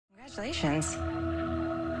Congratulations.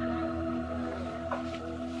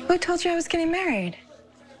 Who told you I was getting married?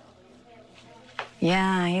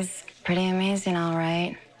 Yeah, he's pretty amazing, all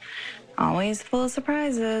right. Always full of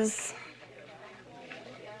surprises.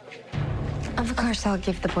 Of course, I'll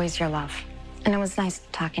give the boys your love. And it was nice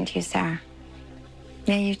talking to you, Sarah.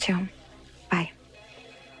 Yeah, you too. Bye.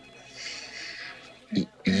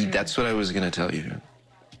 That's what I was going to tell you.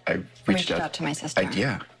 I reached out to my sister.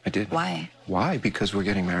 Yeah, I did. Why? Why? Because we're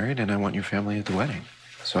getting married and I want your family at the wedding.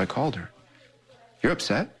 So I called her. You're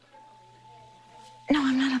upset? No,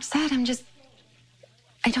 I'm not upset.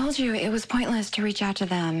 I told you it was pointless to reach out to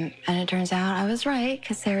them. And it turns out I was right,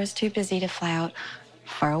 because Sarah's too busy to fly out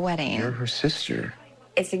for a wedding. You're her sister.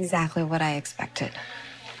 It's exactly what I expected.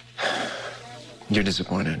 You're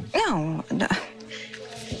disappointed. No,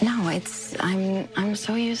 I'm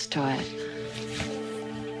so used to it.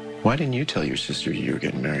 Why didn't you tell your sister you were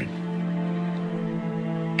getting married?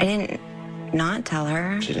 I didn't not tell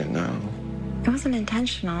her. She didn't know. It wasn't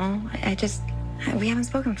intentional. We haven't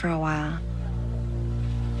spoken for a while.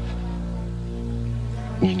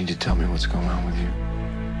 You need to tell me what's going on with you.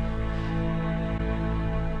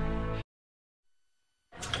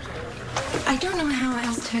 I don't know how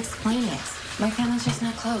else to explain it. My family's just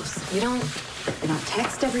not close. We don't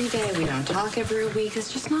text every day. We don't talk every week.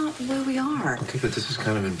 It's just not the way we are. Okay, but this is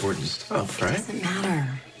kind of important stuff, right? It doesn't matter.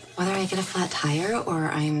 Whether I get a flat tire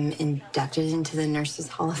or I'm inducted into the Nurses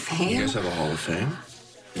Hall of Fame. You guys have a Hall of Fame?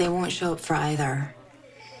 They won't show up for either.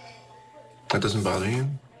 That doesn't bother you?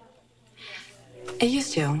 It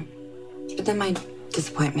used to. But then my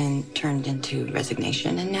disappointment turned into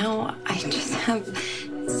resignation, and now I just have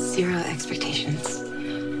zero expectations.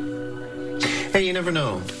 Hey, you never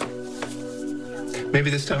know. Maybe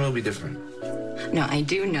this time it'll be different. No, I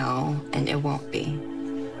do know, and it won't be.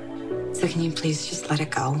 So can you please just let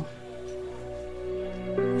it go?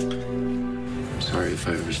 I'm sorry if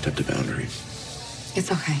I overstepped a boundary. It's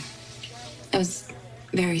okay. It was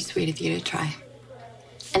very sweet of you to try.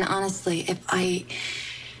 And honestly, if I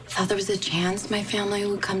thought there was a chance my family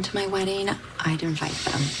would come to my wedding, I'd invite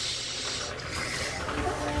them.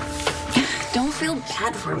 Don't feel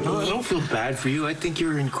bad for me. No, I don't feel bad for you. I think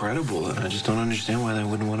you're incredible, and I just don't understand why they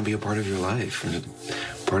wouldn't want to be a part of your life and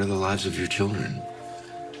part of the lives of your children.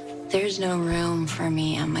 There's no room for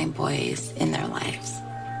me and my boys in their lives.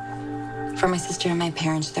 For my sister and my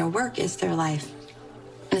parents, their work is their life.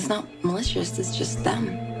 And it's not malicious, it's just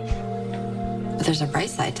them. But there's a bright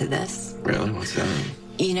side to this. Really? What's that?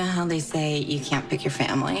 You know how they say you can't pick your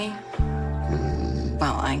family?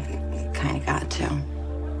 Well, I kind of got to.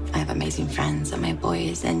 I have amazing friends and my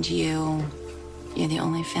boys, and you're the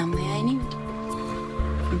only family I need.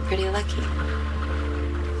 I'm pretty lucky.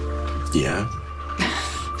 Yeah.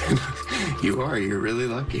 You are. You're really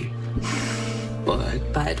lucky. But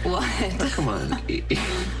what? Oh, come on.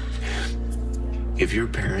 If your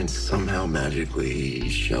parents somehow magically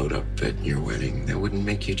showed up at your wedding, that wouldn't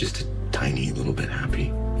make you just a tiny little bit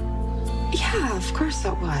happy. Yeah, of course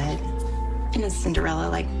it would. In a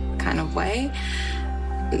Cinderella-like kind of way.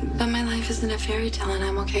 But my life isn't a fairy tale, and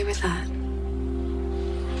I'm okay with that.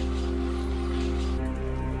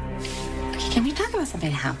 Okay, can we talk about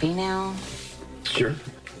something happy now? Sure.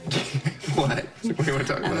 What? What do you want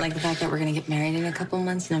to talk about? Like the fact that we're going to get married in a couple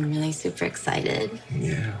months, and I'm really super excited.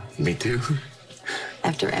 Yeah, me too.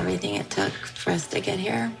 After everything it took for us to get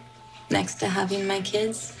here, next to having my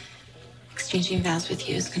kids, exchanging vows with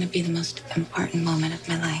you is going to be the most important moment of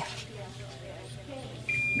my life.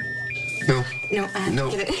 No. No, I have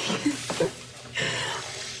to get it.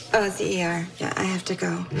 Oh, it's the ER. Yeah, I have to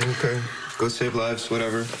go. Okay. Go save lives,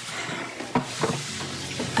 whatever.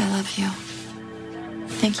 I love you.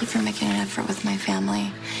 Thank you for making an effort with my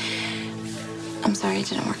family. I'm sorry it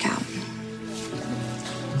didn't work out.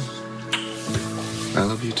 I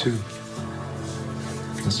love you too.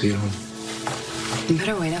 I'll see you home. You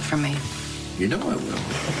better wait up for me. You know I will.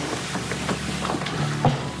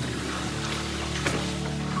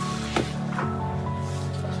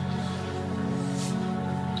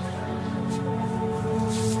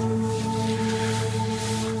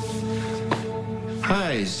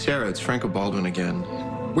 Hi, Sarah. It's Franco Baldwin again.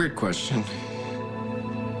 Weird question.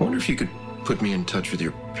 I wonder if you could put me in touch with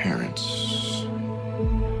your parents.